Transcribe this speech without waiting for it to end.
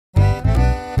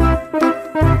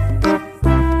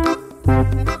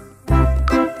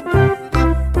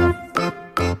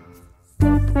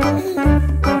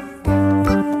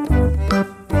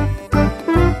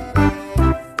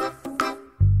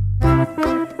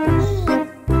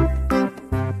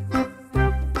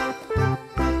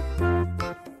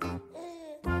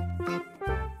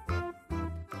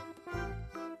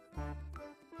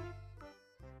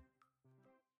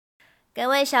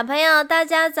位小朋友，大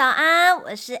家早安，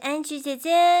我是 Angie 姐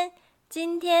姐。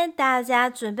今天大家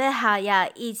准备好要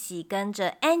一起跟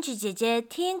着 Angie 姐姐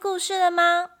听故事了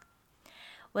吗？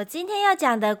我今天要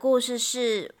讲的故事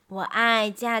是《我爱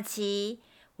假期，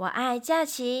我爱假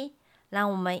期》，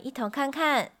让我们一同看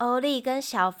看欧丽跟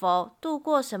小佛度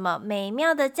过什么美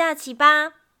妙的假期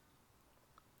吧。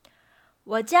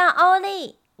我叫欧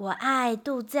丽，我爱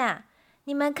度假。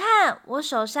你们看，我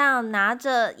手上拿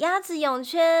着鸭子泳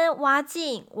圈、蛙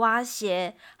镜、蛙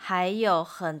鞋，还有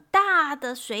很大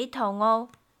的水桶哦。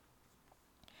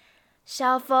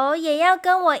小佛也要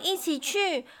跟我一起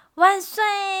去，万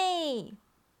岁！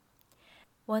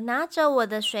我拿着我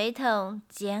的水桶，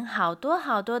捡好多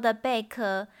好多的贝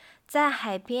壳，在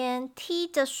海边踢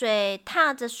着水、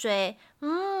踏着水，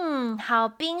好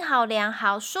冰、好凉、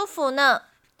好舒服呢。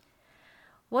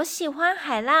我喜欢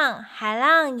海浪，海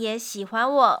浪也喜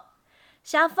欢我。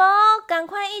小佛，赶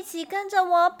快一起跟着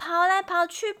我跑来跑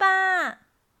去吧！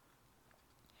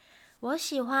我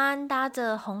喜欢搭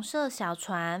着红色小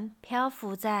船，漂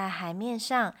浮在海面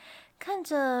上，看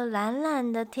着蓝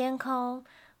蓝的天空，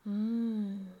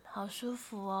好舒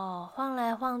服哦，晃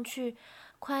来晃去，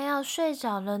快要睡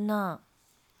着了呢。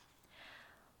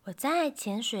我在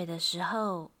潜水的时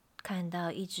候，看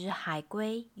到一只海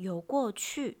龟游过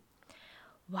去。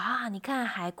哇，你看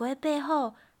海龟背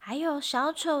后还有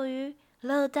小丑鱼、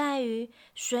热带鱼、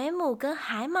水母跟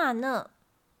海马呢。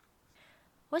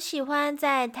我喜欢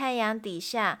在太阳底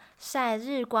下晒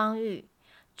日光浴，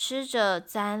吃着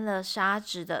沾了沙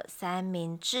子的三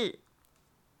明治。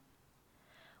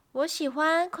我喜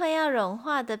欢快要融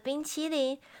化的冰淇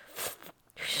淋，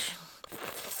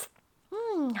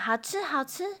好吃好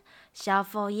吃，小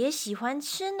佛也喜欢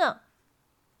吃呢。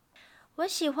我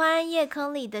喜欢夜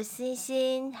空里的星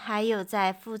星，还有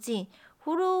在附近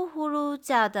呼噜呼噜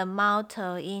叫的猫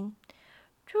头鹰，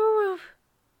嘟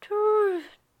嘟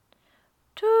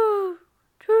嘟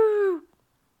嘟。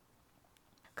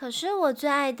可是我最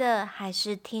爱的还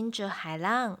是听着海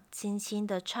浪轻轻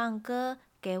的唱歌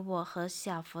给我和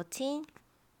小佛听。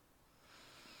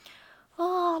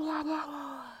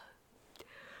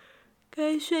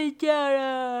该睡觉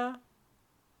了。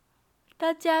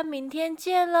大家明天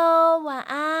见喽，晚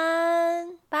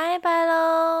安，拜拜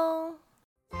喽。